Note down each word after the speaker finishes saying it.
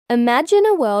Imagine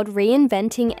a world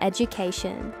reinventing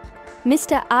education.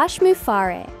 Mr. Ash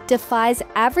Mufareh defies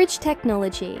average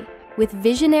technology with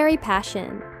visionary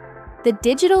passion. The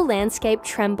digital landscape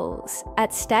trembles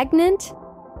at stagnant,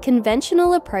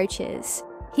 conventional approaches.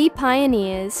 He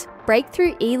pioneers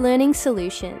breakthrough e-learning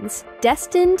solutions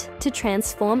destined to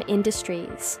transform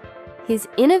industries. His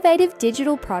innovative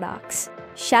digital products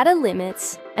shatter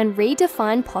limits and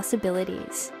redefine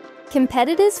possibilities.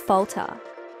 Competitors falter,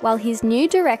 while his new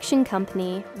direction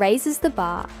company raises the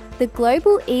bar. The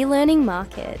global e-learning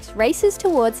market races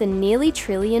towards a nearly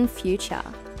trillion future.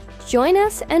 Join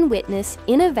us and witness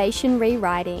innovation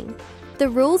rewriting the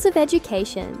rules of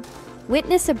education.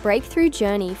 Witness a breakthrough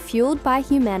journey fueled by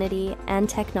humanity and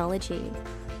technology.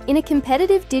 In a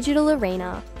competitive digital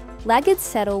arena, laggards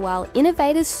settle while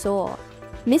innovators soar.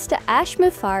 Mr. Ash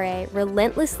Mufareh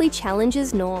relentlessly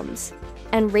challenges norms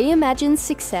and reimagines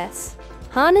success.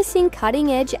 Harnessing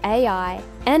cutting-edge AI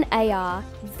and AR,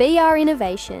 VR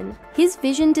innovation, his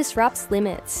vision disrupts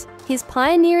limits. His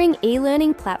pioneering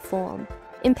e-learning platform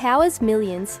empowers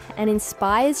millions and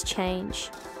inspires change.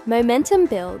 Momentum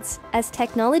builds as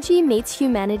technology meets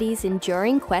humanity's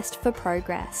enduring quest for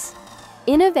progress.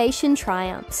 Innovation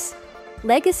triumphs.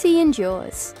 Legacy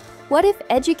endures. What if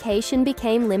education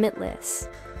became limitless?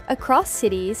 Across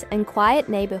cities and quiet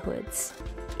neighborhoods,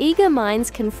 eager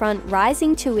minds confront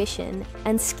rising tuition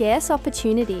and scarce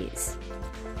opportunities.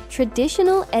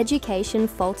 Traditional education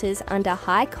falters under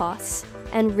high costs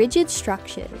and rigid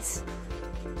structures.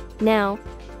 Now,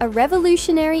 a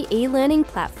revolutionary e-learning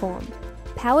platform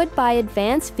powered by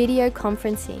advanced video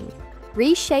conferencing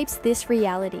reshapes this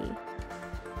reality.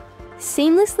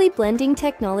 Seamlessly blending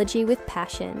technology with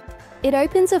passion, it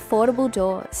opens affordable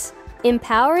doors,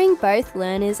 empowering both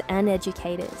learners and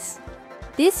educators.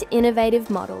 This innovative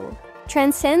model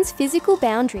transcends physical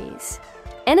boundaries,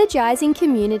 energizing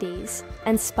communities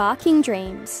and sparking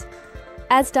dreams.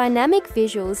 As dynamic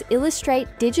visuals illustrate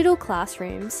digital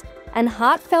classrooms and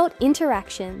heartfelt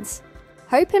interactions,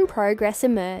 hope and progress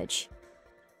emerge.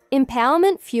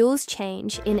 Empowerment fuels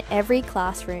change in every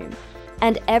classroom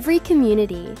and every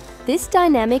community. This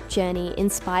dynamic journey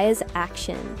inspires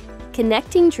action,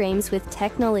 connecting dreams with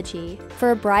technology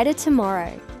for a brighter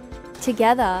tomorrow.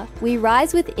 Together, we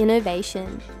rise with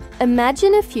innovation.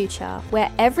 Imagine a future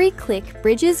where every click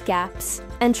bridges gaps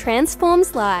and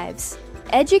transforms lives.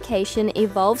 Education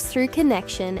evolves through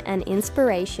connection and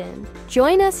inspiration.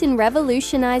 Join us in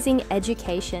revolutionizing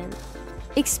education.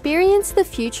 Experience the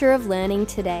future of learning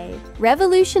today.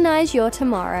 Revolutionize your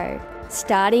tomorrow,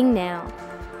 starting now.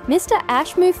 Mr.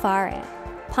 Ash Mufareh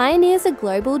pioneers a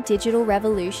global digital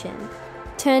revolution,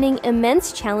 turning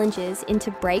immense challenges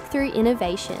into breakthrough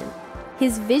innovation.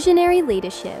 His visionary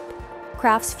leadership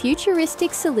crafts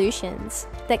futuristic solutions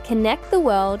that connect the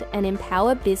world and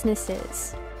empower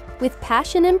businesses. With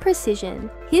passion and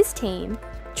precision, his team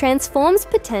transforms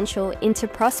potential into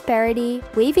prosperity,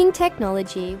 weaving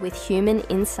technology with human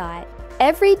insight.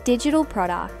 Every digital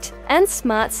product and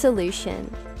smart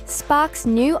solution sparks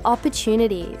new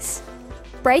opportunities,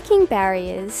 breaking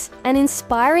barriers and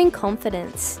inspiring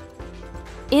confidence.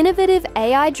 Innovative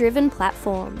AI-driven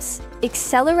platforms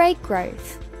accelerate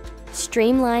growth,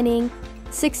 streamlining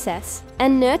success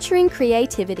and nurturing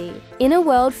creativity. In a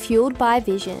world fueled by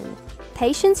vision,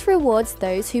 patience rewards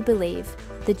those who believe.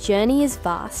 The journey is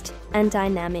vast and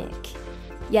dynamic,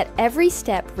 yet every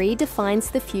step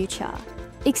redefines the future.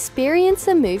 Experience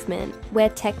a movement where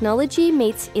technology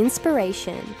meets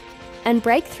inspiration and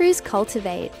breakthroughs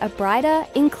cultivate a brighter,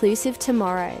 inclusive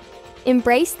tomorrow.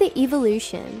 Embrace the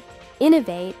evolution,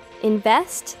 innovate,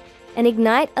 invest, and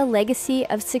ignite a legacy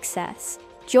of success.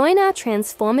 Join our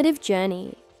transformative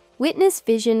journey. Witness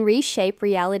vision reshape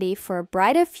reality for a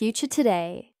brighter future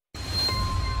today.